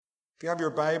If you have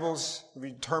your Bibles, if you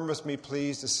turn with me,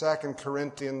 please, to 2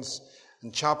 Corinthians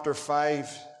in chapter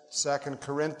 5. 2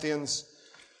 Corinthians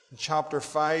in chapter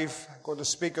 5. I'm going to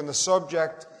speak on the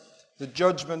subject, the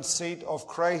judgment seat of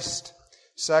Christ.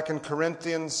 2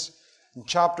 Corinthians in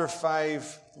chapter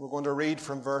 5. We're going to read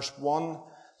from verse 1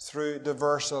 through to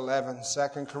verse 11.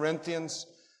 2 Corinthians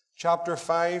chapter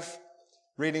 5,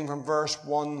 reading from verse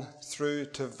 1 through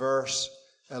to verse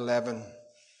 11.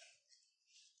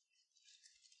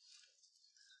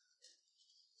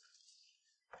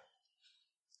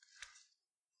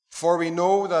 For we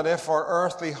know that if our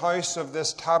earthly house of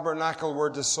this tabernacle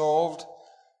were dissolved,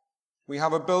 we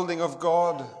have a building of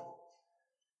God,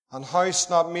 an house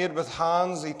not made with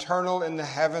hands, eternal in the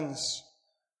heavens.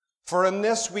 For in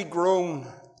this we groan,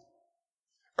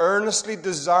 earnestly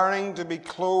desiring to be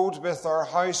clothed with our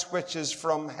house which is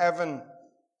from heaven.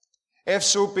 If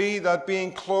so be that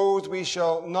being clothed we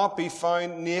shall not be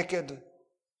found naked.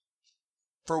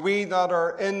 For we that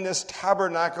are in this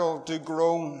tabernacle do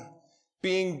groan,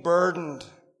 being burdened,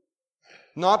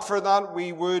 not for that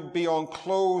we would be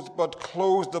unclothed, but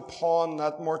clothed upon,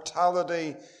 that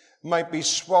mortality might be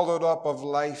swallowed up of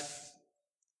life.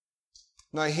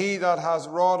 Now he that has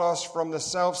wrought us from the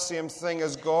selfsame thing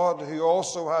as God, who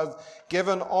also hath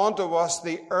given unto us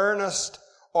the earnest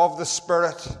of the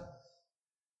Spirit.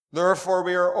 Therefore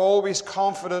we are always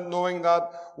confident, knowing that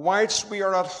whilst we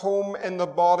are at home in the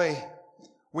body,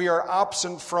 we are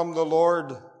absent from the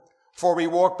Lord. For we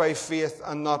walk by faith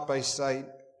and not by sight.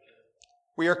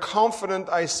 We are confident,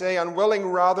 I say, and willing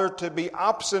rather to be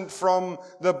absent from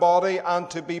the body and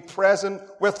to be present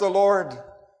with the Lord.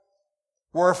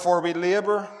 Wherefore we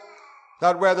labor,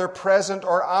 that whether present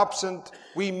or absent,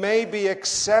 we may be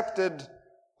accepted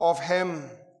of him.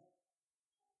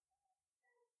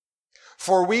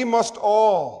 For we must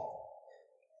all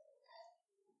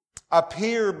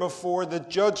appear before the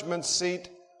judgment seat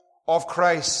of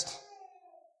Christ,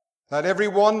 that every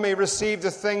one may receive the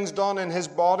things done in his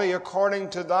body according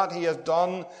to that he hath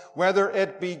done, whether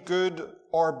it be good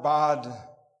or bad.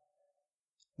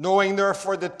 Knowing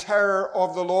therefore the terror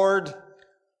of the Lord,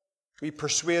 we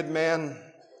persuade men,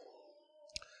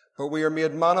 but we are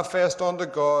made manifest unto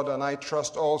God, and I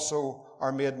trust also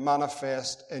are made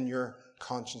manifest in your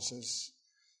consciences.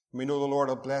 We know the Lord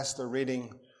will bless the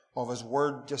reading of his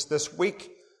word. Just this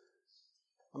week,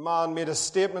 a man made a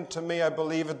statement to me, I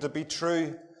believe it to be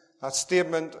true. That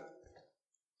statement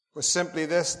was simply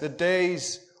this: the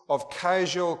days of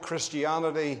casual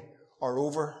Christianity are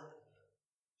over.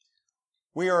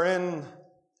 We are in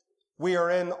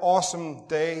awesome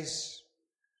days.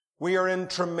 We are in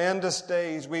tremendous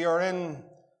days. We are in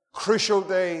crucial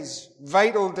days,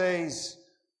 vital days.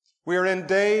 We are in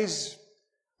days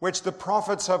which the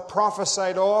prophets have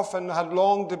prophesied of and had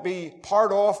longed to be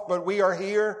part of, but we are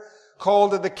here,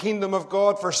 called to the kingdom of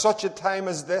God for such a time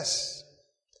as this.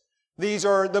 These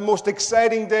are the most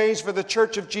exciting days for the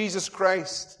Church of Jesus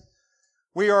Christ.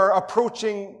 We are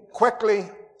approaching quickly.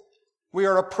 We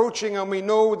are approaching, and we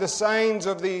know the signs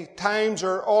of the times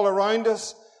are all around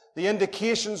us. The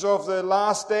indications of the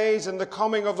last days and the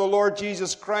coming of the Lord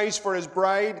Jesus Christ for his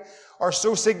bride are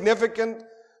so significant.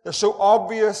 They're so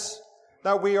obvious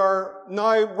that we are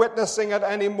now witnessing at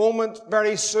any moment.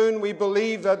 Very soon we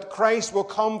believe that Christ will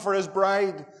come for his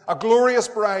bride, a glorious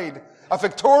bride, a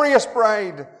victorious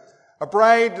bride. A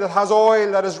bride that has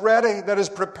oil, that is ready, that is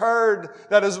prepared,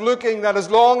 that is looking, that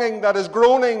is longing, that is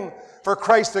groaning for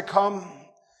Christ to come.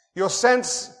 You'll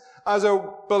sense, as a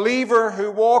believer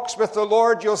who walks with the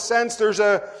Lord, you'll sense there's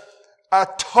a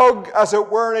tug, as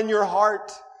it were, in your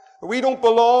heart. We don't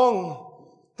belong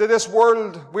to this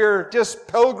world. We're just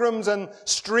pilgrims and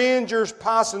strangers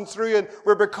passing through it.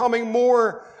 We're becoming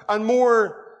more and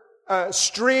more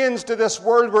strange to this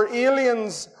world. We're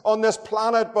aliens on this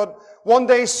planet, but one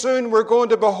day soon we're going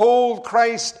to behold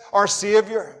Christ our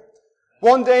Savior.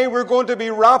 One day we're going to be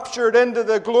raptured into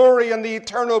the glory and the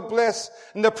eternal bliss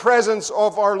in the presence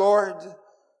of our Lord.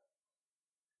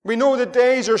 We know the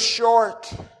days are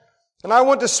short. And I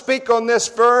want to speak on this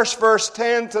verse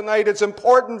 10 tonight. It's an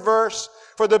important verse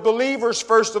for the believers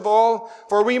first of all.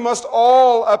 For we must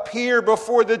all appear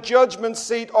before the judgment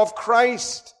seat of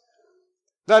Christ,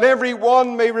 that every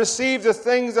one may receive the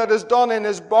things that is done in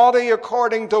his body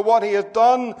according to what he has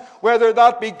done, whether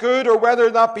that be good or whether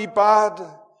that be bad.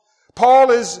 Paul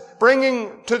is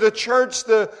bringing to the church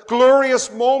the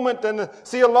glorious moment. In a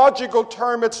theological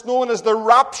term, it's known as the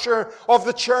rapture of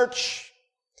the church.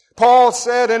 Paul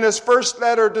said in his first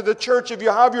letter to the church, if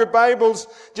you have your Bibles,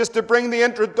 just to bring the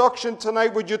introduction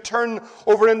tonight, would you turn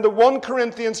over into 1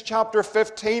 Corinthians chapter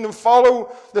 15 and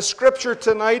follow the scripture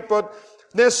tonight. But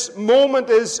this moment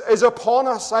is upon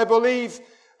us, I believe.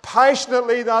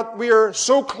 passionately that we are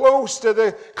so close to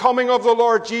the coming of the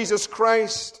Lord Jesus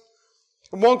Christ.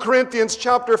 In 1 Corinthians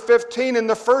chapter 15, in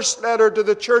the first letter to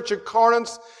the church of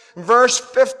Corinth, verse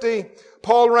 50,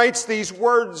 Paul writes these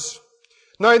words,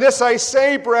 "Now this I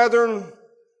say, brethren,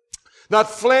 that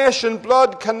flesh and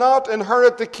blood cannot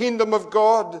inherit the kingdom of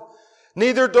God,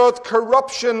 neither doth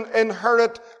corruption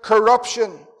inherit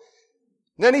corruption."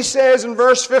 Then he says in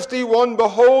verse 51,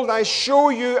 "Behold, I show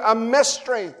you a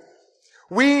mystery.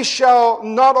 We shall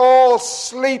not all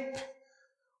sleep.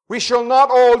 We shall not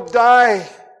all die,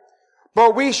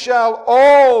 but we shall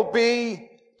all be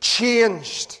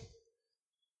changed."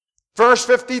 Verse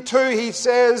 52, he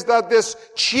says that this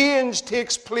change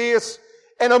takes place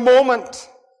in a moment.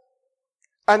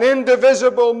 An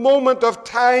indivisible moment of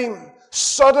time,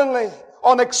 suddenly,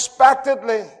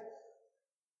 unexpectedly.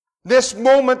 This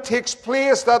moment takes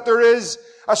place that there is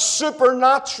a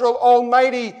supernatural,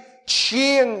 almighty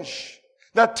change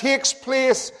that takes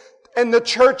place in the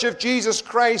church of Jesus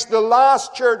Christ, the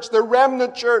last church, the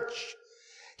remnant church.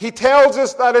 He tells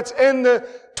us that it's in the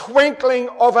twinkling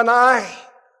of an eye.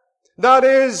 That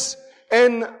is,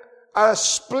 in a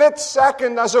split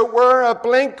second, as it were, a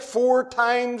blink 4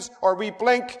 times, or we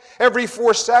blink every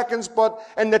 4 seconds, but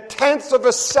in the 10th of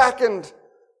a second,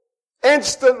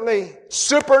 instantly,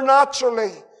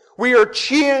 supernaturally, we are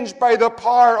changed by the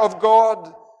power of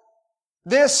God.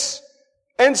 This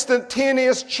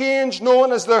instantaneous change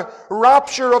known as the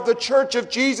rapture of the church of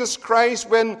Jesus Christ,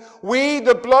 when we,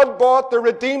 the blood-bought, the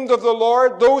redeemed of the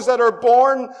Lord, those that are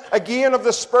born again of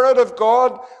the Spirit of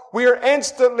God, we are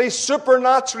instantly,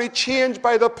 supernaturally changed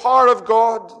by the power of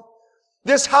God.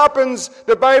 This happens,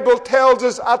 the Bible tells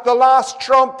us, at the last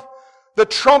trump. The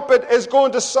trumpet is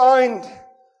going to sound.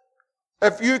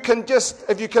 If you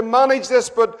can manage this,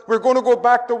 but we're going to go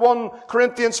back to 1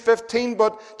 Corinthians 15,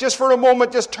 but just for a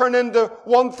moment, just turn into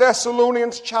 1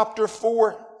 Thessalonians chapter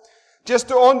 4. Just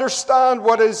to understand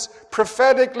what is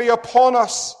prophetically upon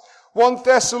us. 1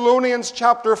 Thessalonians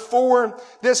chapter 4,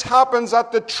 this happens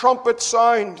at the trumpet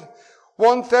sound.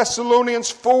 1 Thessalonians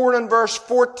 4 and verse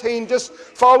 14. Just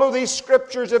follow these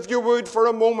scriptures if you would for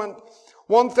a moment.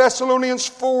 1 Thessalonians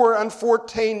 4 and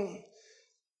 14.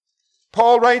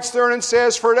 Paul writes there and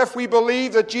says, "For if we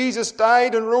believe that Jesus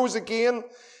died and rose again,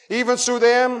 even so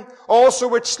them also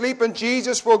which sleep in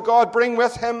Jesus will God bring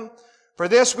with him. For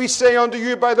this we say unto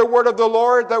you by the word of the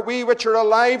Lord, that we which are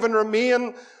alive and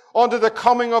remain unto the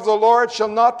coming of the Lord shall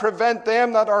not prevent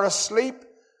them that are asleep."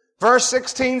 Verse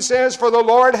 16 says, "For the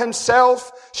Lord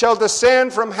himself shall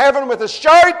descend from heaven with a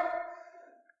shout,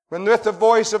 and with the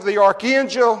voice of the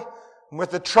archangel, and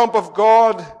with the trump of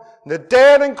God. The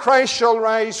dead in Christ shall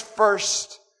rise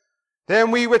first.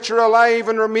 Then we which are alive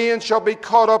and remain shall be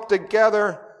caught up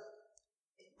together."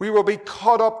 We will be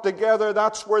caught up together.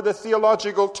 That's where the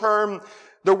theological term,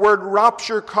 the word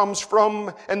rapture, comes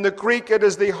from. In the Greek, it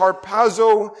is the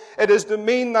harpazo. It is to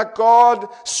mean that God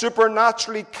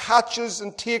supernaturally catches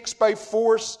and takes by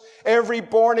force every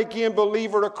born-again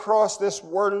believer across this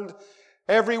world.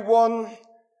 Everyone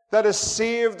that is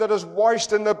saved, that is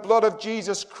washed in the blood of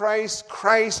Jesus Christ.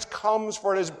 Christ comes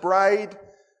for his bride.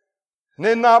 And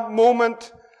in that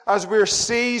moment, as we're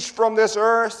seized from this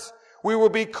earth, we will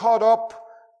be caught up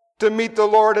to meet the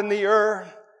Lord in the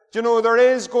air. You know, there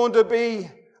is going to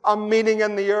be a meeting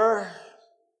in the air.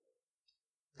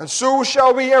 And so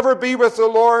shall we ever be with the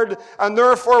Lord, and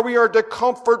therefore we are to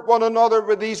comfort one another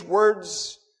with these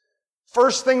words.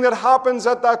 First thing that happens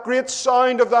at that great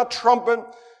sound of that trumpet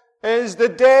is the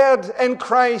dead in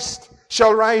Christ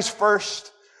shall rise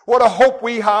first. What a hope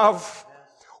we have.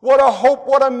 What a hope,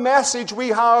 what a message we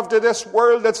have to this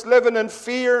world that's living in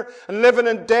fear and living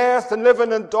in death and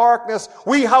living in darkness.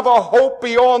 We have a hope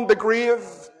beyond the grave.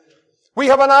 We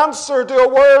have an answer to a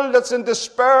world that's in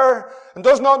despair and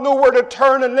does not know where to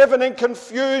turn and living in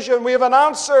confusion. We have an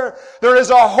answer. There is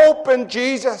a hope in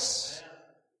Jesus.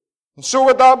 And so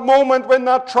at that moment when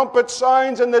that trumpet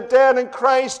sounds and the dead in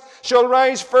Christ shall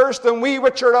rise first, and we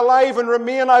which are alive and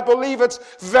remain, I believe it's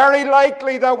very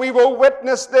likely that we will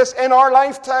witness this in our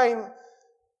lifetime.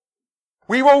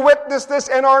 We will witness this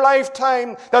in our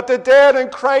lifetime, that the dead in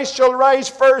Christ shall rise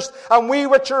first, and we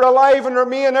which are alive and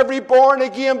remain, every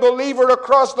born-again believer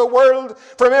across the world,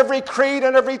 from every creed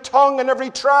and every tongue and every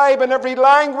tribe and every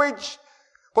language,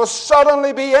 will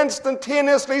suddenly be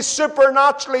instantaneously,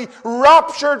 supernaturally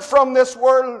raptured from this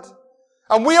world.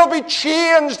 And we'll be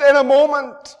changed in a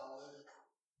moment.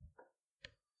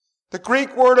 The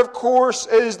Greek word, of course,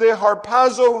 is the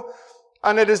harpazo,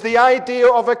 and it is the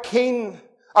idea of a king,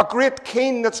 a great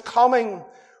king that's coming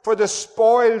for the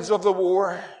spoils of the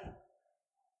war.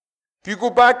 If you go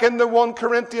back into 1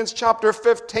 Corinthians chapter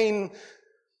 15,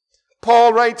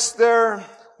 Paul writes there,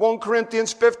 1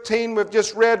 Corinthians 15, we've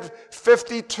just read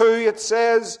 52, it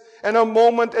says, in a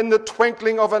moment, in the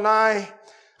twinkling of an eye,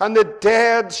 and the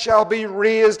dead shall be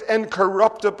raised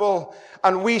incorruptible,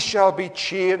 and we shall be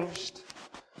changed.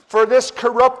 For this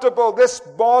corruptible, this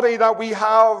body that we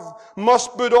have,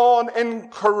 must put on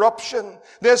incorruption.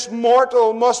 This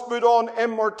mortal must put on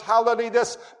immortality.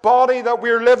 This body that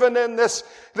we're living in, this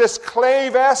clay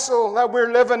vessel that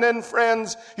we're living in,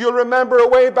 friends. You'll remember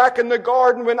way back in the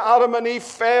garden when Adam and Eve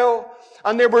fell,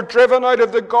 and they were driven out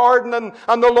of the garden,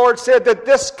 and the Lord said that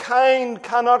this kind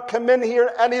cannot come in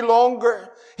here any longer.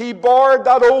 He barred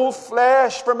that old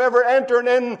flesh from ever entering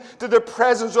into the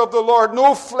presence of the Lord.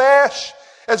 No flesh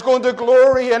is going to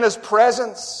glory in His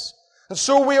presence. And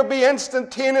so we'll be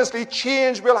instantaneously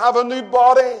changed. We'll have a new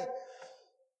body.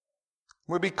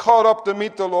 We'll be caught up to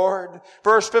meet the Lord.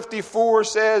 Verse 54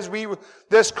 says,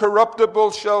 this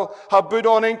corruptible shall have put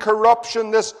on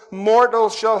incorruption. This mortal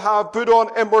shall have put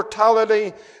on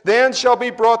immortality. Then shall be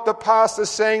brought to pass the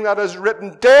saying that is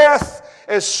written, death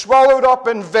is swallowed up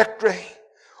in victory.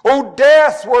 O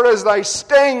death, where is thy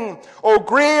sting? O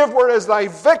grave, where is thy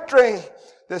victory?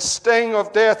 The sting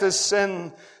of death is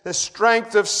sin. The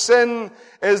strength of sin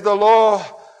is the law.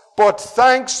 But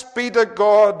thanks be to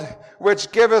God,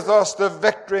 which giveth us the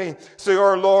victory through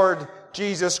our Lord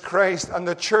Jesus Christ. And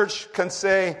the church can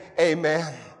say,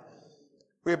 amen.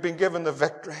 We have been given the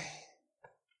victory.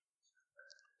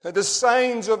 Now, the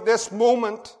signs of this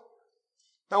moment,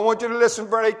 I want you to listen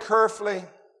very carefully.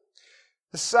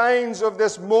 The signs of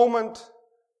this moment,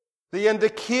 the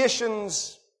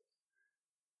indications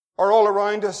are all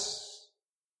around us.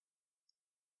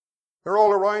 They're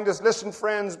all around us. Listen,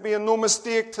 friends, be in no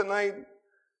mistake tonight.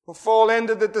 We'll fall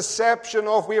into the deception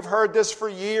of, we've heard this for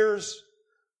years.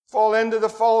 Fall into the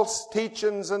false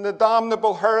teachings and the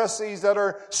damnable heresies that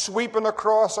are sweeping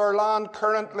across our land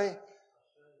currently.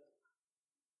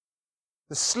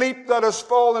 The sleep that has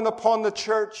fallen upon the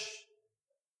church.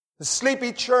 The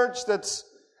sleepy church that's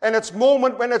in its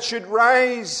moment when it should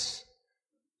rise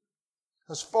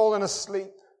has fallen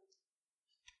asleep.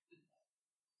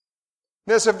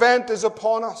 This event is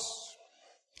upon us.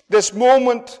 This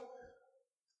moment,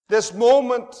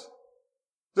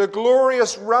 the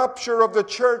glorious rapture of the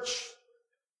church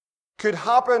could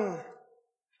happen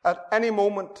at any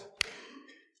moment.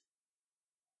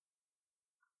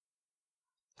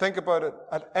 Think about it,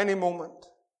 at any moment.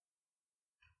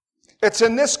 It's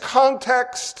in this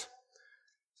context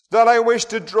that I wish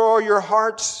to draw your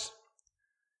hearts,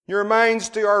 your minds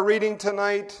to our reading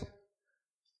tonight.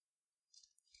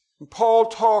 Paul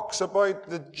talks about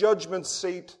the judgment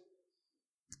seat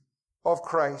of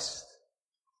Christ.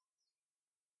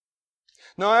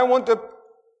 Now, I want to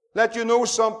let you know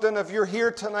something. If you're here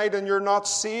tonight and you're not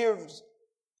saved,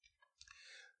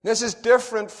 this is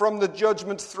different from the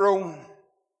judgment throne.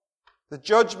 The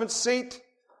judgment seat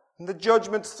and the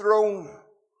judgment throne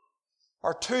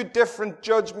are two different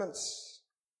judgments.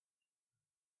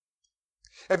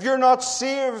 If you're not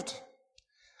saved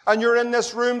and you're in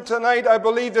this room tonight, I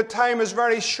believe the time is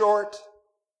very short.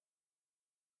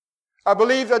 I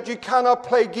believe that you cannot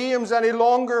play games any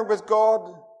longer with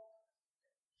God.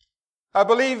 I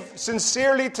believe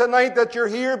sincerely tonight that you're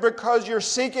here because you're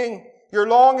seeking, you're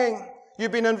longing,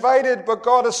 you've been invited, but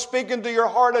God is speaking to your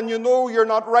heart and you know you're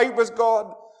not right with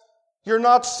God. You're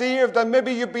not saved, and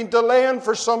maybe you've been delaying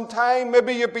for some time.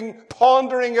 Maybe you've been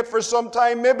pondering it for some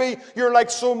time. Maybe you're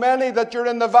like so many that you're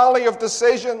in the valley of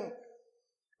decision.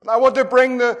 And I want to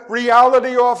bring the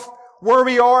reality of where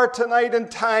we are tonight in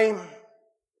time.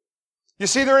 You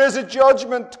see, there is a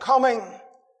judgment coming.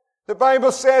 The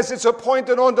Bible says it's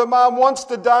appointed unto man once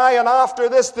to die, and after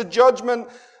this the judgment.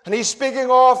 And he's speaking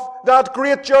of that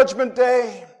great judgment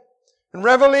day. In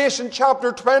Revelation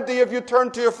chapter 20, if you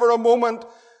turn to it for a moment,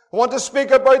 I want to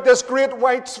speak about this great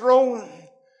white throne.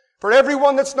 For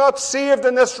everyone that's not saved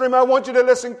in this room, I want you to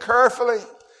listen carefully,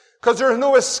 because there is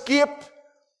no escape.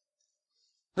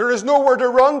 There is nowhere to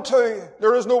run to.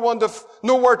 There is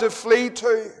nowhere to flee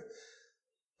to.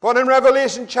 But in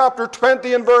Revelation chapter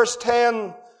 20 and verse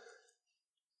 10,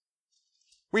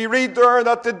 we read there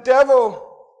that the devil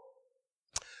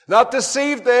that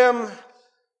deceived them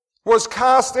was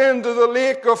cast into the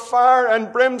lake of fire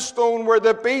and brimstone, where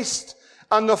the beast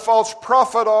and the false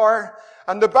prophet are.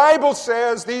 And the Bible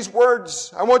says these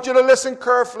words. I want you to listen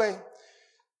carefully.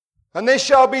 And they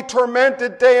shall be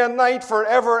tormented day and night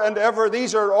forever and ever.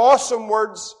 These are awesome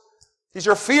words. These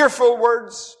are fearful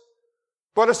words.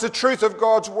 But it's the truth of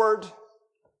God's word.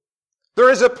 There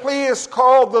is a place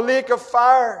called the lake of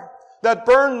fire that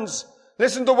burns.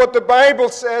 Listen to what the Bible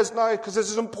says now, because this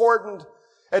is important.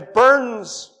 It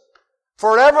burns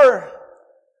forever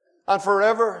and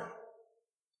forever.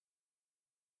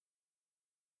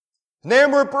 And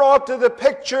then we're brought to the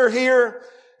picture here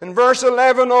in verse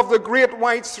 11 of the great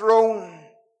white throne.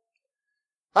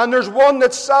 And there's one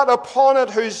that sat upon it,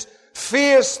 whose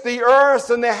face the earth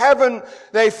and the heaven,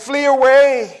 they flee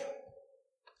away.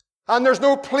 And there's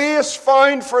no place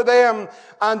found for them.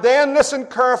 And then listen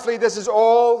carefully, this is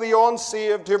all the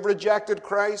unsaved who have rejected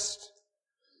Christ.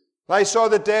 And I saw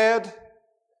the dead,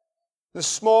 the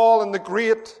small and the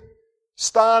great,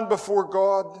 stand before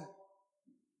God.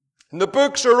 And the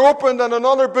books are opened, and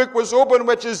another book was opened,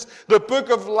 which is the book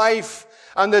of life.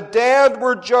 And the dead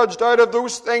were judged out of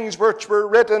those things which were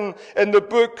written in the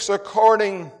books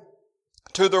according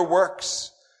to their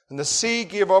works. And the sea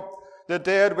gave up the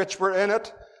dead which were in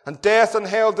it, and death and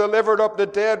hell delivered up the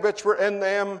dead which were in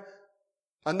them.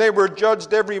 And they were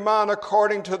judged every man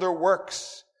according to their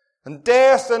works. And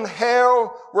death and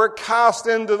hell were cast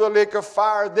into the lake of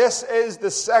fire. This is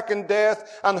the second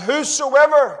death. And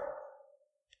whosoever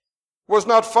was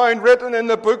not found written in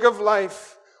the book of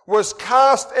life was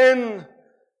cast in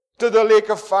to the lake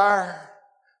of fire.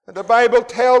 And the Bible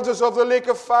tells us of the lake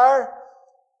of fire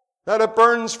that it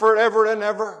burns forever and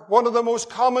ever. One of the most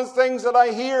common things that I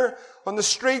hear on the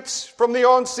streets from the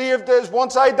unsaved is,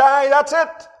 once I die, that's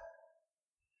it.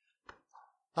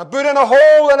 I'm put in a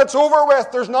hole and it's over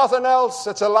with. There's nothing else.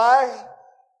 It's a lie.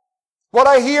 What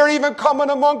I hear even coming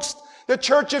amongst the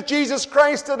Church of Jesus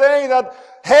Christ today, that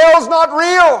hell's not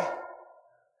real.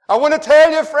 I want to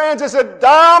tell you, friends, it's a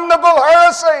damnable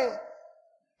heresy.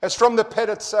 It's from the pit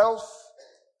itself.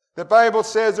 The Bible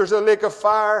says there's a lake of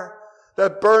fire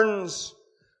that burns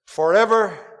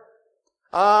forever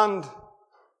and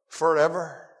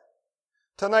forever.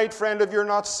 Tonight, friend, if you're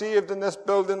not saved in this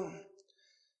building,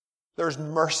 there's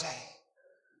mercy.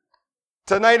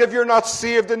 Tonight, if you're not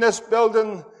saved in this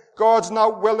building, God's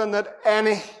not willing that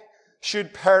any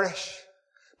should perish,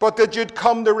 but that you'd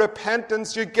come to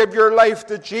repentance, you'd give your life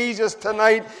to Jesus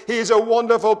tonight. He has a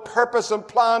wonderful purpose and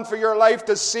plan for your life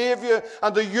to save you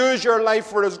and to use your life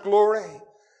for His glory.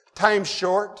 Time's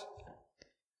short.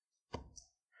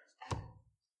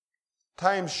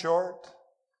 Time's short.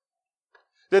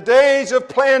 The days of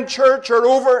playing church are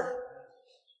over.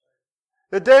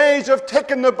 The days of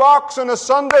ticking the box on a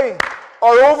Sunday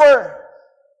are over.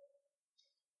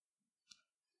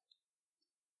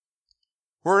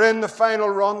 We're in the final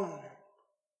run.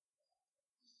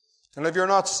 And if you're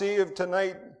not saved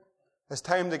tonight, it's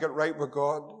time to get right with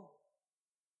God.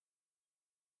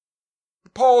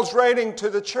 Paul's writing to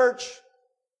the church.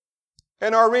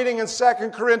 In our reading in 2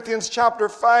 Corinthians chapter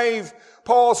 5,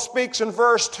 Paul speaks in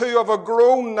verse 2 of a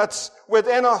groan that's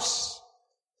within us.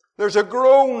 There's a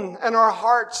groan in our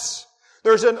hearts.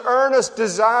 There's an earnest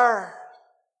desire.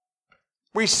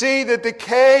 We see the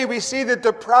decay, we see the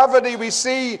depravity, we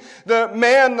see the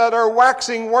men that are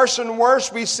waxing worse and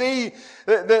worse. We see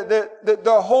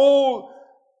the whole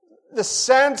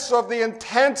sense of the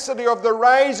intensity of the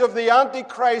rise of the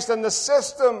Antichrist and the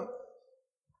system.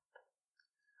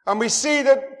 And we see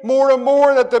that more and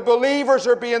more that the believers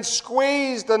are being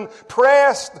squeezed and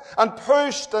pressed and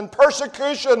pushed, and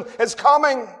persecution is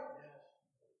coming.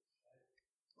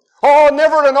 Oh,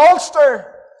 never in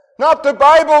Ulster. Not the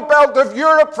Bible Belt of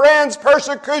Europe, friends.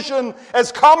 Persecution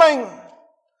is coming.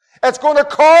 It's going to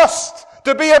cost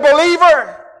to be a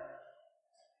believer.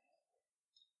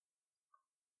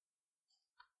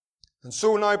 And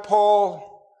so now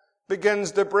Paul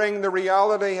begins to bring the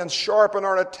reality and sharpen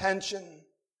our attention.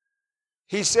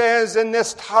 He says in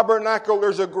this tabernacle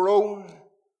there's a groan.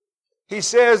 He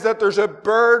says that there's a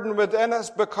burden within us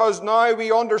because now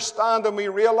we understand and we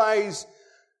realize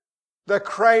that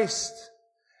Christ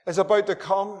is about to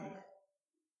come.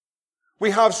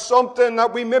 We have something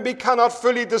that we maybe cannot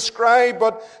fully describe,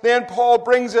 but then Paul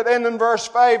brings it in verse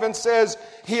 5 and says,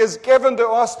 He has given to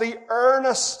us the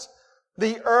earnest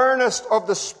of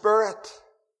the Spirit.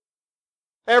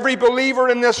 Every believer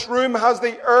in this room has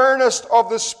the earnest of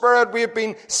the Spirit. We have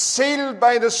been sealed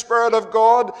by the Spirit of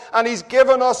God, and He's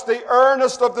given us the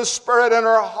earnest of the Spirit in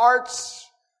our hearts.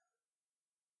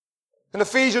 In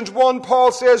Ephesians 1,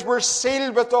 Paul says we're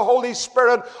sealed with the Holy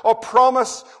Spirit of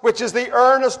promise, which is the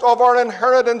earnest of our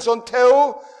inheritance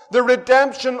until the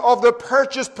redemption of the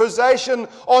purchased possession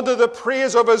unto the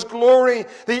praise of His glory.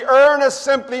 The earnest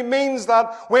simply means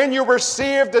that when you were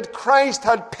saved, that Christ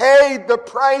had paid the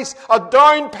price. A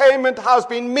down payment has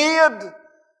been made.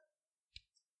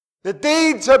 The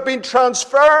deeds have been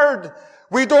transferred.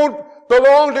 We don't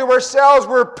belong to ourselves.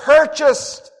 We're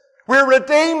purchased. We're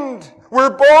redeemed. We're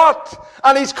bought.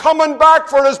 And He's coming back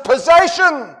for His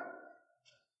possession.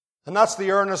 And that's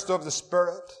the earnest of the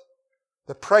Spirit.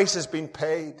 The price has been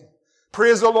paid.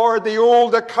 Praise the Lord, the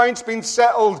old account's been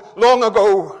settled long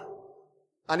ago.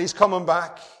 And He's coming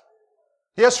back.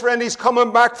 Yes, friend, He's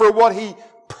coming back for what He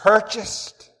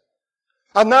purchased.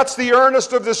 And that's the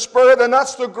earnest of the Spirit, and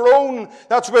that's the groan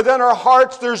that's within our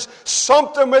hearts. There's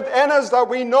something within us that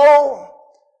we know.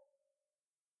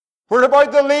 We're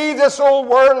about to leave this old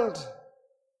world.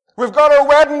 We've got our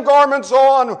wedding garments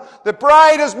on. The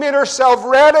bride has made herself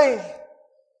ready.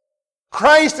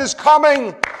 Christ is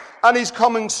coming, and He's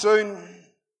coming soon.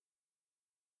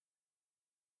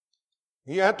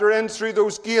 You enter in through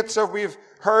those gates that we've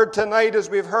heard tonight as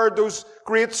we've heard those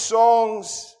great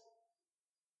songs.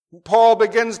 Paul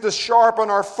begins to sharpen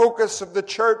our focus of the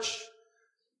church,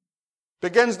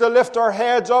 begins to lift our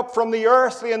heads up from the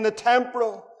earthly and the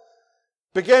temporal,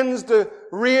 begins to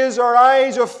raise our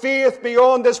eyes of faith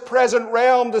beyond this present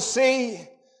realm to see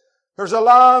there's a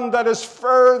land that is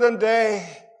fairer than day,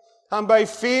 and by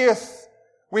faith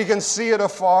we can see it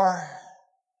afar.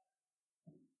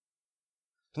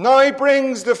 Now He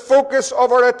brings the focus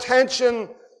of our attention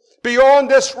beyond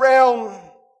this realm.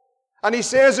 And He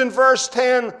says in verse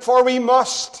 10, for we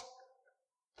must.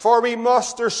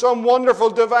 There's some wonderful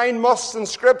divine musts in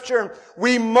Scripture.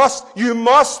 You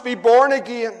must be born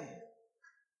again.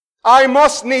 I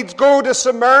must needs go to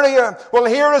Samaria. Well,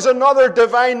 here is another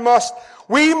divine must.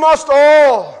 We must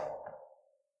all,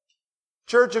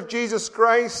 Church of Jesus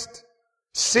Christ,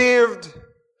 saved,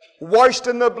 washed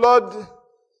in the blood,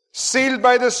 sealed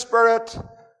by the Spirit,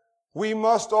 we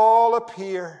must all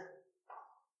appear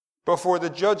before the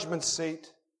judgment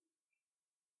seat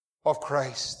of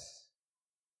Christ.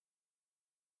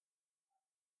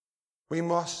 We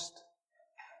must.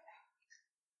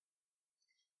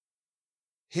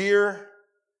 Here,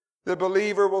 the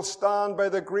believer will stand by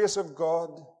the grace of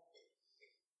God,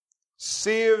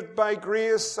 saved by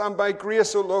grace and by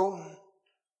grace alone,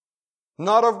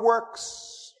 not of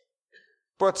works,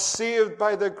 but saved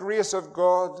by the grace of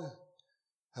God.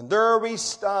 And there we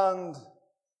stand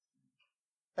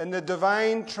in the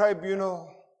divine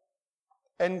tribunal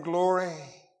in glory.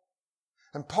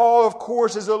 And Paul, of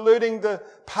course, is alluding to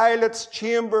Pilate's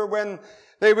chamber when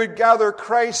they would gather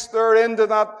Christ there into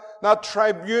that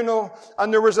tribunal.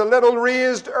 And there was a little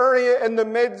raised area in the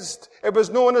midst. It was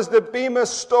known as the Bema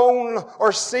Stone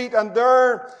or seat. And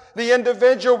there the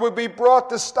individual would be brought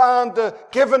to stand to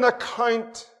give an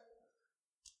account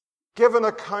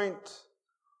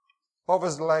of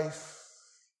his life.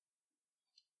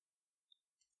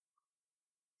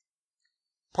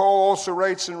 Paul also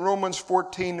writes in Romans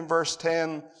 14 verse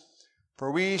 10,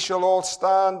 for we shall all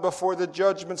stand before the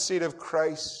judgment seat of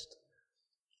Christ.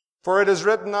 For it is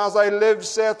written, as I live,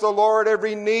 saith the Lord,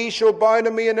 every knee shall bow to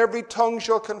me and every tongue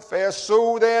shall confess.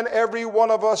 So then every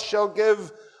one of us shall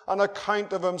give an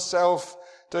account of himself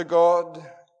to God.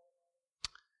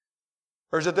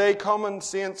 There's a day coming,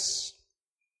 saints.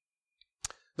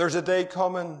 There's a day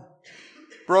coming,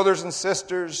 brothers and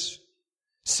sisters,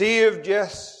 saved,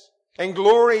 yes. In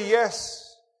glory,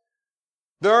 yes.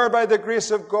 There by the grace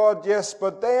of God, yes.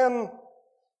 But then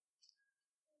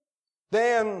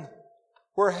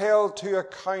we're held to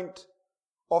account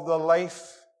of the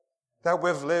life that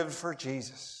we've lived for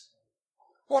Jesus.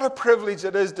 What a privilege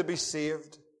it is to be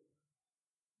saved.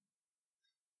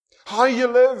 How you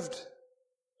lived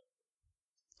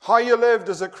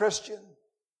as a Christian.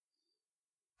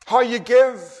 How you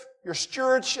give, your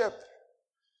stewardship,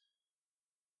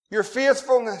 your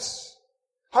faithfulness,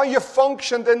 how you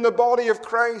functioned in the body of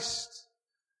Christ,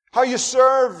 how you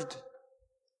served,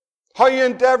 how you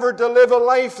endeavored to live a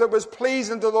life that was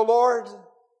pleasing to the Lord,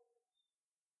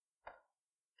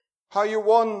 how you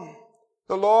won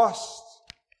the lost,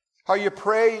 how you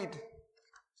prayed.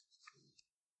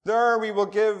 There we will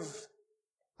give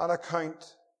an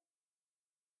account.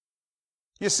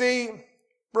 You see,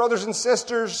 brothers and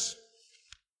sisters,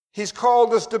 He's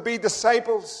called us to be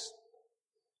disciples.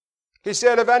 He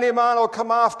said, if any man will come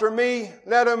after me,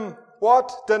 let him,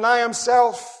 what? Deny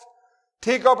himself,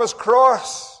 take up his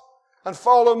cross, and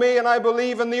follow me. And I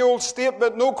believe in the old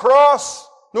statement, no cross,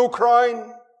 no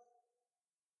crown.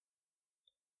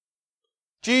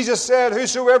 Jesus said,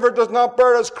 whosoever does not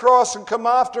bear his cross and come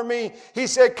after me, He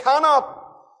said,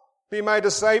 cannot be my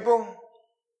disciple.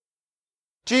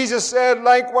 Jesus said,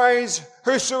 likewise,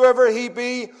 whosoever he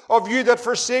be of you that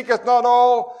forsaketh not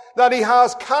all that he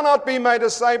has, cannot be my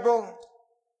disciple.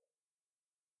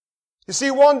 You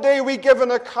see, one day we give an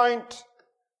account.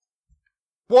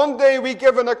 One day we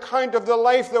give an account of the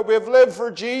life that we have lived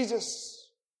for Jesus.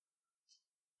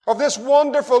 Of this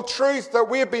wonderful truth that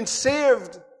we have been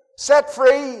saved, set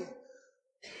free,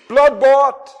 blood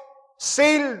bought,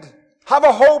 sealed, have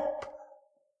a hope.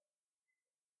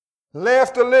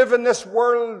 left to live in this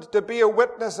world to be a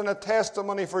witness and a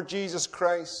testimony for Jesus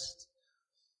Christ.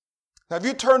 Now, if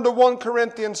you turn to 1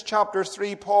 Corinthians chapter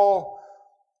 3, Paul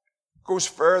goes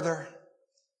further.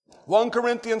 1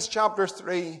 Corinthians chapter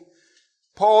 3,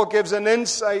 Paul gives an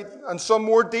insight and some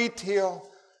more detail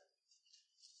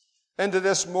into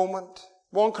this moment.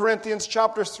 1 Corinthians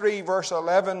chapter 3, verse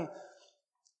 11, he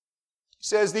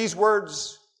says these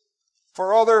words,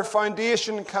 "For other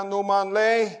foundation can no man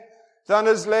lay than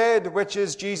is laid, which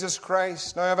is Jesus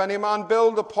Christ. Now if any man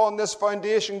build upon this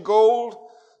foundation gold,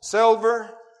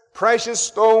 silver, precious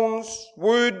stones,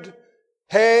 wood,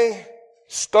 hay,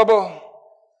 stubble.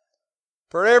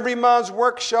 For every man's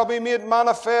work shall be made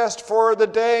manifest, for the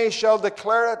day shall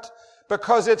declare it,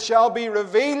 because it shall be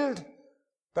revealed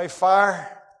by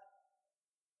fire.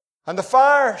 And the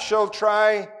fire shall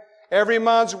try every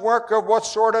man's work of what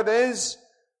sort it is.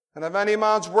 And if any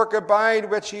man's work abide,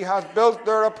 which he hath built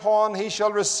thereupon, he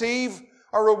shall receive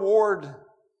a reward.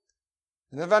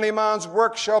 And if any man's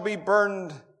work shall be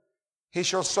burned, he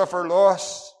shall suffer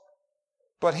loss.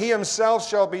 But he himself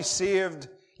shall be saved,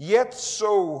 yet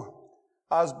so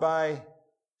as by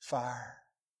fire."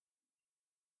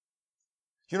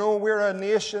 You know, we're a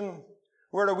nation,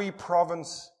 we're a wee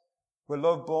province. We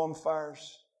love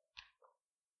bonfires.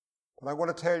 But I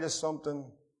want to tell you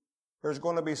something. There's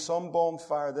going to be some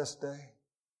bonfire this day.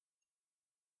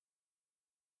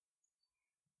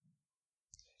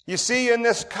 You see, in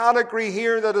this category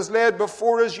here that is laid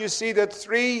before us, you see that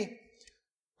 3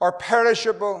 are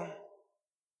perishable.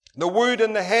 The wood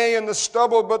and the hay and the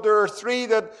stubble, but there are 3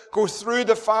 that go through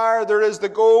the fire. There is the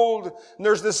gold, and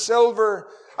there's the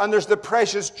silver, and there's the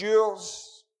precious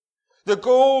jewels. The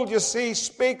gold, you see,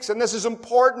 speaks, and this is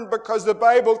important because the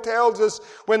Bible tells us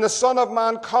when the Son of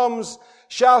Man comes,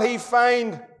 shall he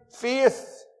find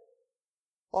faith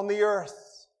on the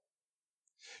earth?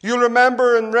 You'll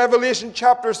remember in Revelation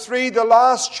chapter 3, the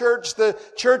last church, the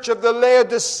church of the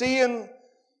Laodicean.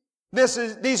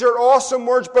 These are awesome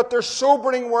words, but they're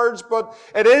sobering words, but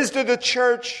it is to the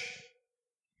church.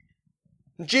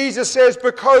 Jesus says,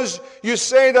 "Because you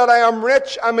say that I am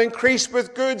rich, I'm increased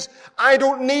with goods, I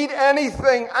don't need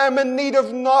anything, I'm in need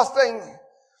of nothing."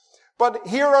 But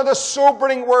here are the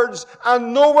sobering words,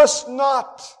 "and knowest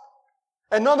not."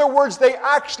 In other words, they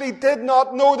actually did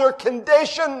not know their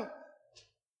condition.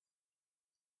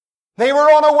 They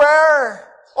were unaware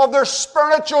of their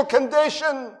spiritual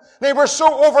condition. They were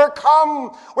so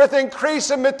overcome with increase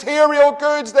in material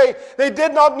goods, they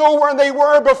did not know where they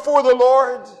were before the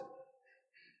Lord.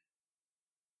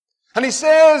 And he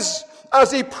says,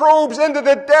 as he probes into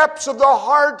the depths of the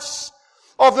hearts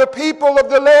of the people of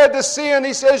the Laodicean,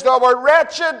 he says, "Thou art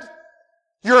wretched,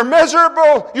 you're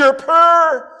miserable, you're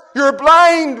poor, you're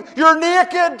blind, you're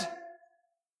naked."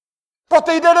 But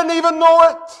they didn't even know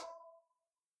it.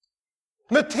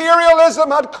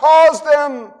 Materialism had caused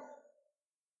them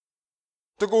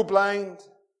to go blind.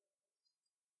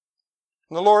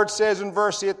 And the Lord says in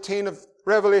verse 18 of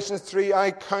Revelation 3,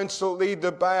 "I counsel thee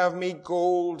to buy of me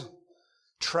gold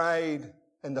tried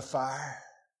in the fire."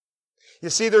 You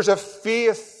see, there's a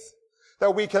faith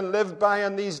that we can live by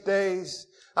in these days.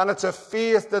 And it's a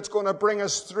faith that's going to bring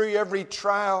us through every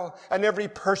trial and every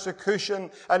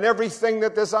persecution and everything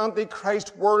that this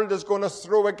Antichrist world is going to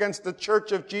throw against the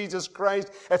church of Jesus Christ.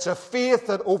 It's a faith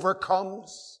that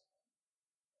overcomes.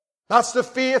 That's the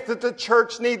faith that the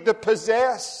church needs to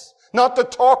possess. Not to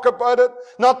talk about it,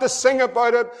 not to sing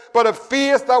about it, but a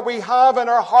faith that we have in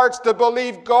our hearts to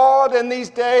believe God in these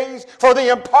days for the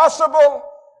impossible.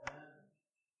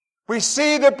 We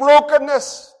see the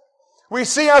brokenness. We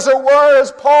see, as it were,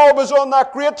 as Paul was on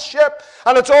that great ship,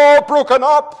 and it's all broken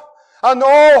up, and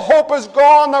all hope is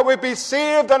gone that we'd be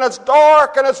saved, and it's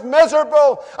dark, and it's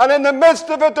miserable, and in the midst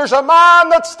of it, there's a man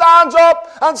that stands up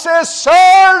and says,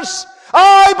 "Sirs,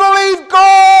 I believe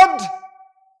God."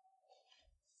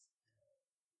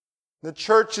 The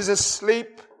church is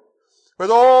asleep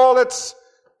with all its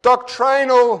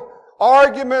doctrinal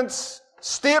arguments,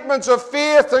 statements of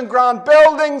faith and grand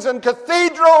buildings and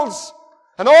cathedrals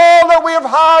and all that we have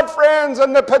had, friends,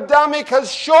 and the pandemic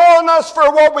has shown us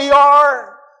for what we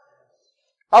are.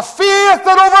 A faith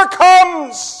that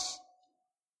overcomes.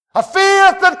 A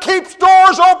faith that keeps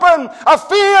doors open. A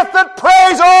faith that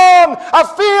prays on. A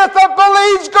faith that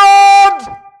believes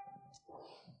God.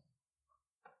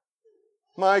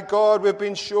 My God, we've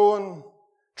been shown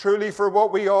truly for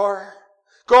what we are.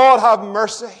 God have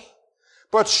mercy.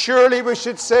 But surely we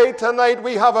should say tonight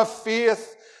we have a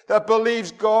faith that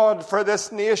believes God for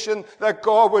this nation, that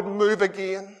God would move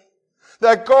again.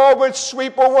 That God would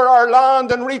sweep over our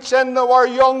land and reach into our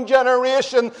young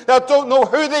generation that don't know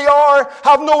who they are,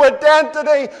 have no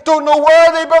identity, don't know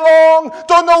where they belong,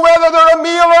 don't know whether they're a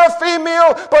male or a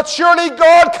female, but surely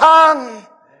God can.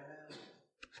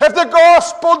 If the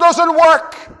gospel doesn't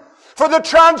work for the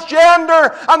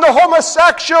transgender and the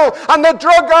homosexual and the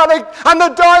drug addict and the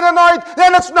down and out,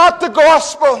 then it's not the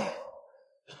gospel.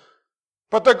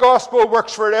 But the gospel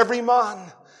works for every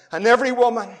man and every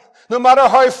woman, no matter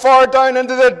how far down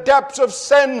into the depths of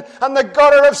sin and the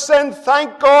gutter of sin.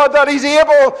 Thank God that He's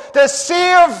able to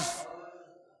save.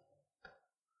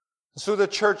 So the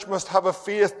church must have a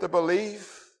faith to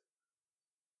believe.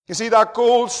 You see, that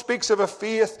gold speaks of a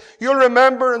faith. You'll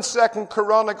remember in 2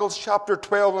 Chronicles chapter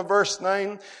 12 and verse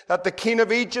 9 that the king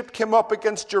of Egypt came up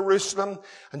against Jerusalem.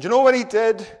 And you know what he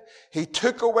did? He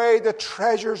took away the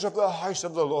treasures of the house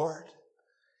of the Lord.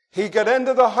 He got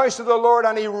into the house of the Lord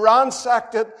and he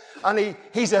ransacked it, and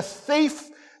he's a thief.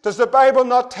 Does the Bible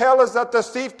not tell us that the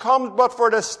thief comes but for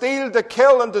to steal, to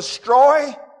kill and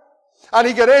destroy? And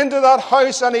he got into that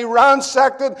house and he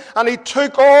ransacked it, and he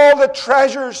took all the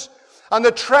treasures and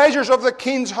the treasures of the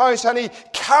king's house, and he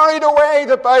carried away,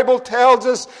 the Bible tells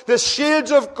us, the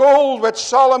shields of gold which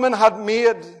Solomon had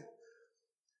made.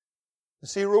 You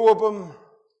see, Rehoboam,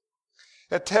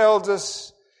 it tells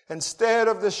us, instead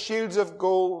of the shields of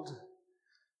gold,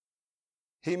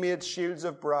 he made shields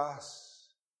of brass.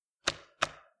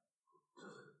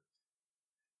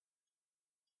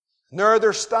 Now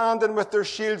they're standing with their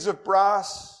shields of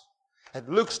brass. It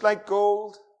looks like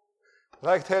gold. But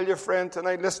I tell you, friend,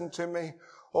 tonight, listen to me.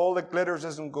 All that glitters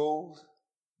isn't gold.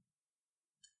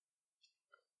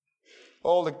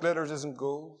 All that glitters isn't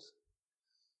gold.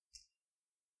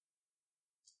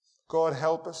 God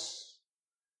help us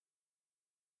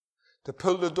to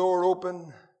pull the door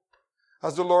open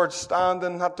as the Lord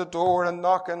standing at the door and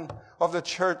knocking of the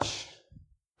church.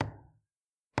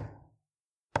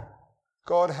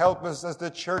 God help us as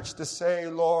the church to say,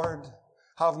 Lord,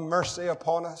 have mercy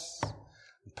upon us.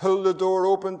 Pull the door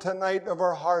open tonight of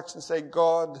our hearts and say,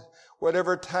 God,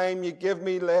 whatever time you give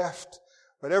me left,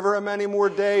 whatever many more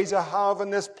days I have on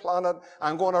this planet,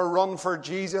 I'm going to run for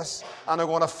Jesus and I'm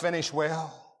going to finish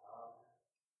well.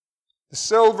 The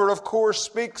silver, of course,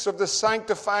 speaks of the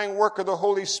sanctifying work of the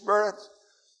Holy Spirit.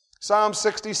 Psalm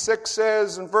 66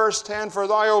 says in verse 10, For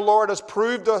thou, O Lord, hast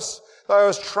proved us, thou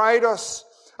hast tried us,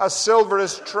 as silver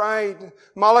is tried.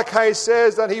 Malachi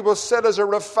says that He will sit as a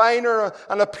refiner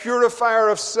and a purifier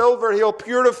of silver. He'll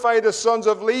purify the sons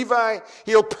of Levi.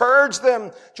 He'll purge them.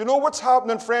 Do you know what's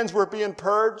happening, friends? We're being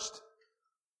purged.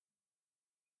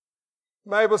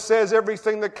 The Bible says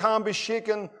everything that can be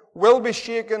shaken will be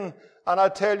shaken. And I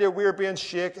tell you, we're being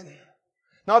shaken.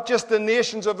 Not just the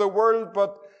nations of the world,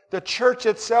 but the church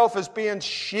itself is being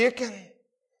shaken.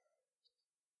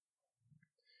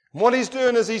 What He's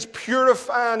doing is He's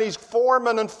purifying, He's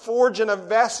forming and forging a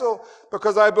vessel,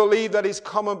 because I believe that He's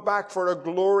coming back for a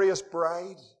glorious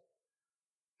bride.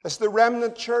 It's the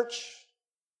remnant church,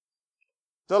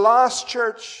 the last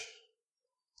church,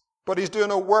 but He's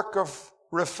doing a work of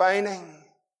refining.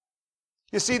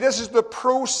 You see, this is the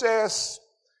process.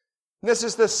 This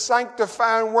is the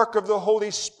sanctifying work of the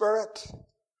Holy Spirit.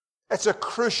 It's a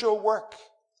crucial work.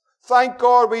 Thank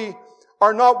God we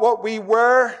are not what we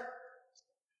were.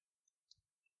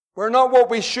 We're not what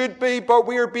we should be, but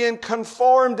we are being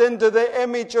conformed into the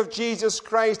image of Jesus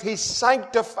Christ. He's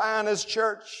sanctifying His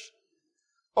church.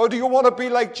 Oh, do you want to be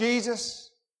like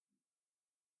Jesus?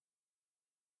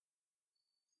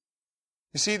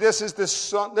 You see, this is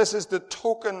the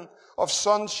token of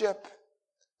sonship,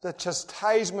 the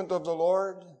chastisement of the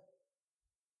Lord,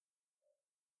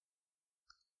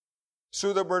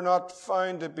 so that we're not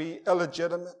found to be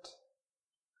illegitimate,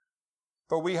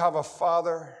 but we have a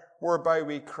Father whereby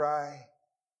we cry,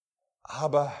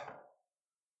 Abba,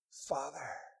 Father.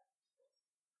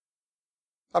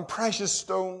 And precious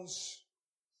stones,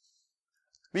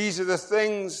 these are the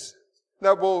things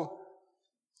that will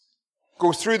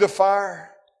go through the fire.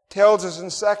 Tells us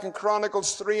in 2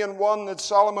 Chronicles 3:1 that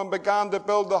Solomon began to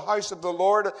build the house of the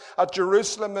Lord at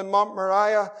Jerusalem in Mount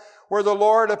Moriah, where the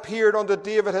Lord appeared unto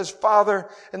David his father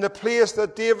in the place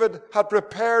that David had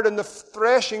prepared in the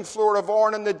threshing floor of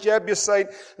Ornan the Jebusite.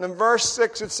 And in verse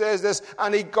 6 it says this,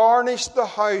 And he garnished the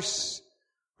house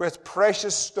with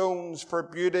precious stones for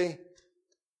beauty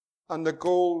and the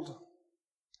gold. Do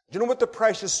you know what the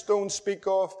precious stones speak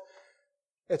of?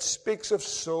 It speaks of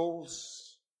souls.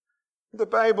 The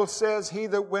Bible says, He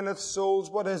that winneth souls,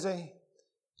 what is he?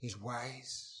 He's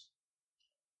wise.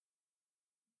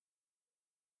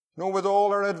 You know, with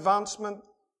all our advancement,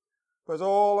 with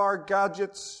all our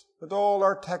gadgets, with all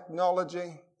our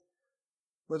technology,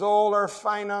 with all our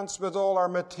finance, with all our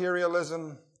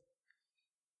materialism,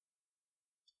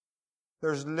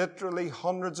 there's literally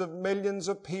hundreds of millions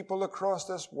of people across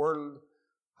this world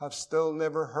have still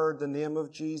never heard the name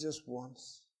of Jesus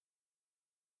once.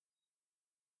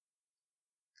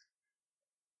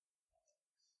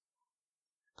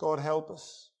 God help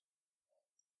us.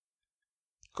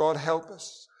 God help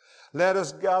us. Let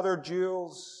us gather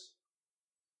jewels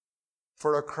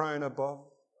for a crown above.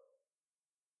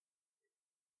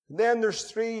 Then there's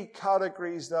three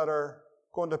categories that are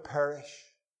going to perish.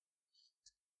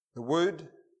 The wood,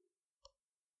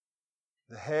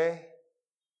 the hay,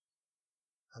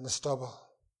 and the stubble.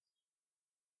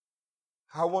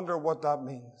 I wonder what that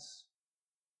means.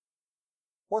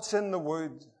 What's in the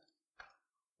wood?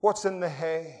 What's in the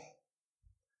hay?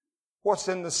 What's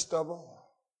in the stubble?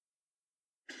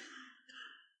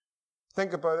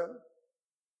 Think about it.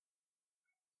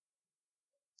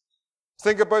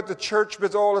 Think about the church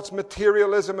with all its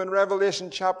materialism in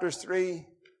Revelation chapter 3.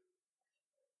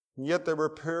 And yet they were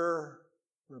poor,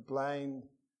 they were blind,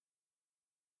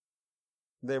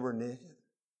 they were naked.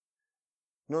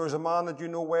 You know, there's a man that you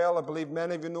know well, I believe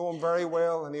many of you know him very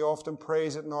well, and he often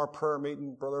prays it in our prayer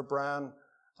meeting, Brother Brian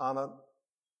Annett.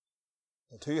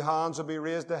 The two hands will be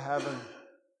raised to heaven,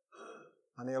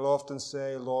 and he'll often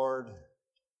say, Lord,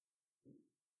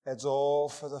 it's all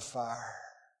for the fire.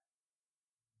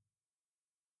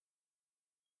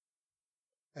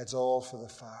 It's all for the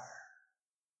fire.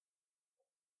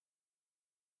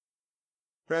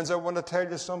 Friends, I want to tell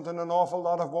you something. An awful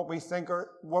lot of what we think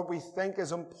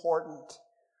is important,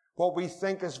 what we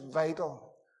think is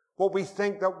vital, what we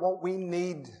think that what we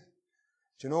need, do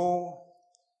you know,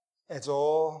 it's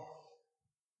all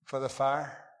for the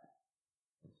fire.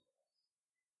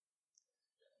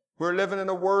 We're living in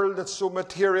a world that's so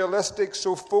materialistic,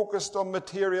 so focused on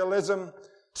materialism,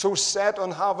 so set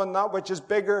on having that which is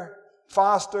bigger,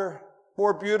 faster,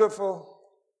 more beautiful.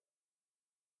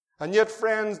 And yet,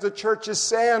 friends, the church is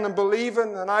saying and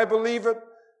believing, and I believe it.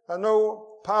 I know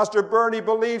Pastor Bernie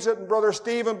believes it, and Brother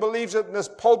Stephen believes it, and this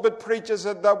pulpit preaches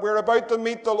it, that we're about to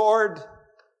meet the Lord.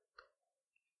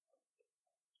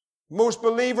 Most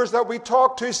believers that we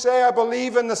talk to say, I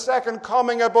believe in the second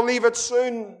coming, I believe it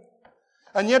soon.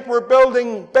 And yet we're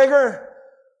building bigger.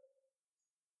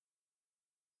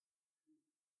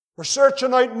 We're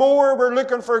searching out more, we're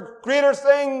looking for greater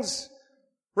things.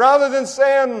 Rather than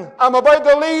saying, I'm about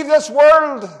to leave this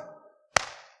world.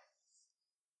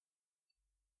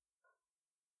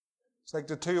 It's like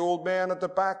the two old men at the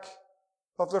back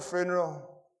of the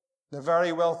funeral. The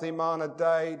very wealthy man had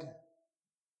died.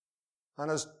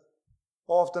 And as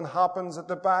often happens at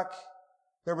the back,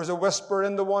 there was a whisper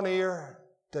in the one ear,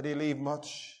 did he leave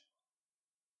much?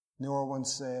 No one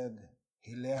said,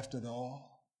 he left it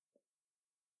all.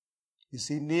 You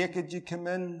see, naked you come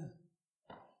in,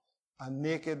 and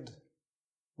naked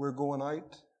we're going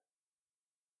out.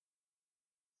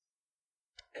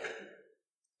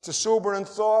 It's a sobering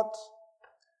thought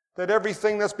that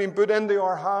everything that's been put into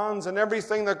our hands and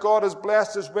everything that God has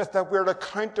blessed us with, that we're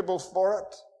accountable for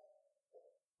it.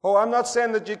 Oh, I'm not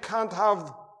saying that you can't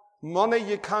have money,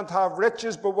 you can't have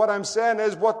riches, but what I'm saying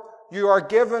is what you are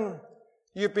given,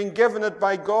 you've been given it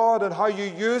by God, and how you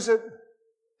use it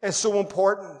is so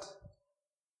important.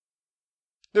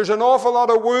 There's an awful lot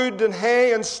of wood and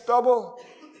hay and stubble.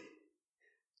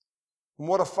 And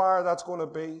what a fire that's going to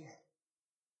be.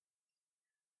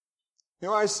 You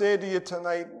know, I say to you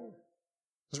tonight,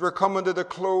 as we're coming to the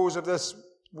close of this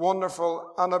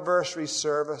wonderful anniversary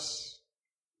service,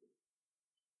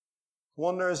 I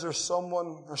wonder, is there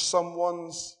someone or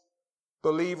someone's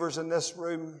believers in this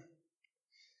room,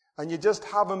 and you just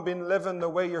haven't been living the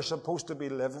way you're supposed to be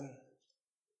living?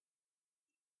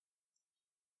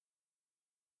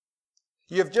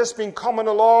 You've just been coming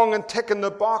along and ticking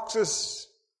the boxes.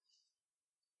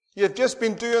 You've just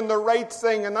been doing the right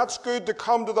thing, and that's good to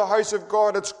come to the house of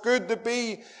God. It's good to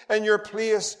be in your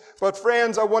place. But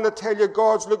friends, I want to tell you,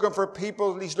 God's looking for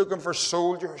people. He's looking for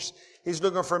soldiers. He's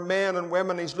looking for men and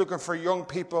women. He's looking for young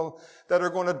people that are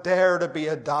going to dare to be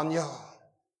a Daniel.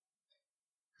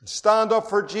 Stand up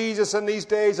for Jesus in these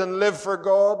days and live for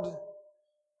God.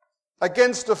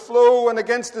 Against the flow and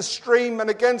against the stream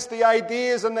and against the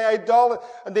ideas and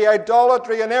the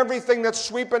idolatry and everything that's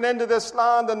sweeping into this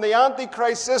land and the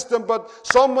Antichrist system, but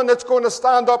someone that's going to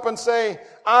stand up and say,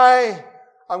 I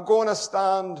am going to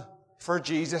stand for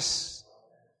Jesus.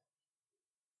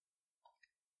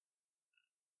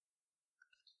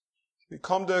 We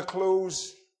come to a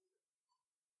close.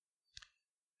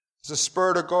 The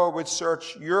Spirit of God would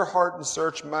search your heart and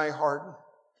search my heart.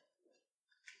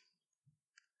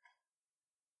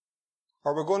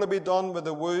 Are we going to be done with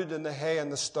the wood and the hay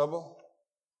and the stubble?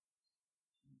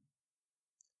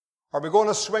 Are we going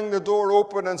to swing the door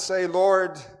open and say,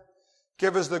 Lord,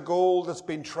 give us the gold that's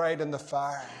been tried in the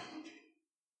fire?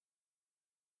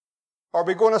 Are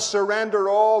we going to surrender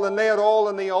all and lay it all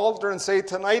on the altar and say,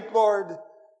 tonight, Lord,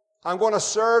 I'm going to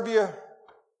serve you,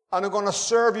 and I'm going to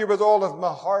serve you with all of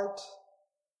my heart.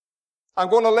 I'm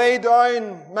going to lay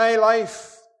down my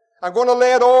life. I'm going to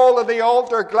lay it all on the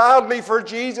altar gladly for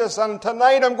Jesus, and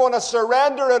tonight I'm going to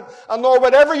surrender it, and Lord,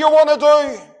 whatever you want to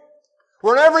do,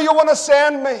 wherever you want to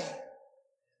send me,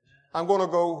 I'm going to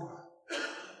go. I'm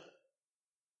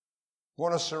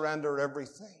going to surrender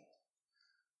everything.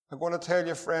 I'm going to tell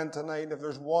you, friend, tonight, if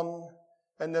there's one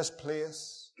in this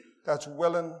place that's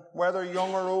willing, whether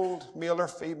young or old, male or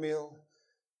female,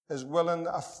 is willing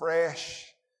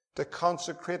afresh to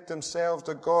consecrate themselves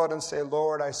to God and say,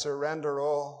 Lord, I surrender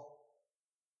all.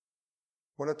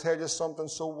 I want to tell you something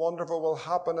so wonderful will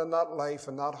happen in that life,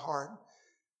 in that heart.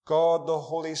 God, the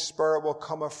Holy Spirit, will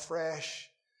come afresh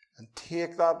and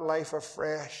take that life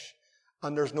afresh,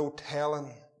 and there's no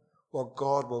telling what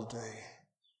God will do.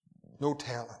 No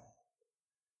telling.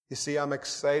 You see, I'm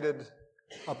excited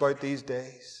about these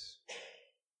days.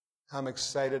 I'm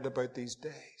excited about these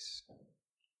days.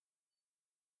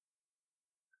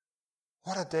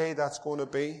 What a day that's going to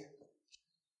be.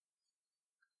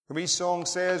 The wee song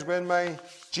says, when my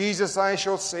Jesus I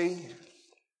shall see,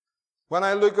 when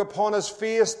I look upon his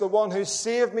face, the one who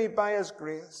saved me by his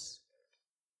grace.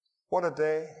 What a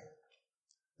day.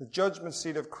 The judgment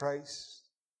seat of Christ.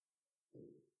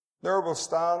 There we'll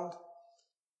stand.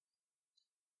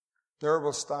 There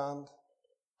we'll stand.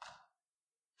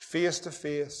 Face to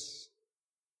face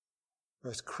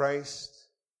with Christ,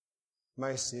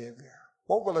 my Savior.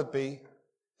 What will it be?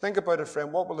 Think about it,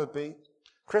 friend. What will it be?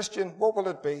 Christian, what will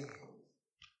it be?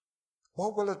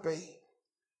 What will it be?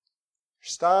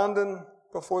 Standing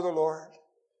before the Lord.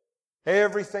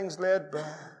 Everything's laid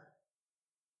bare.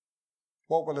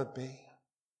 What will it be?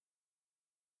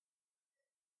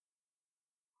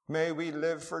 May we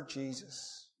live for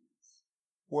Jesus.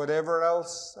 Whatever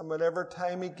else and whatever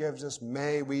time he gives us,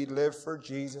 may we live for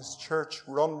Jesus. Church,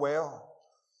 run well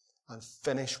and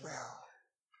finish well.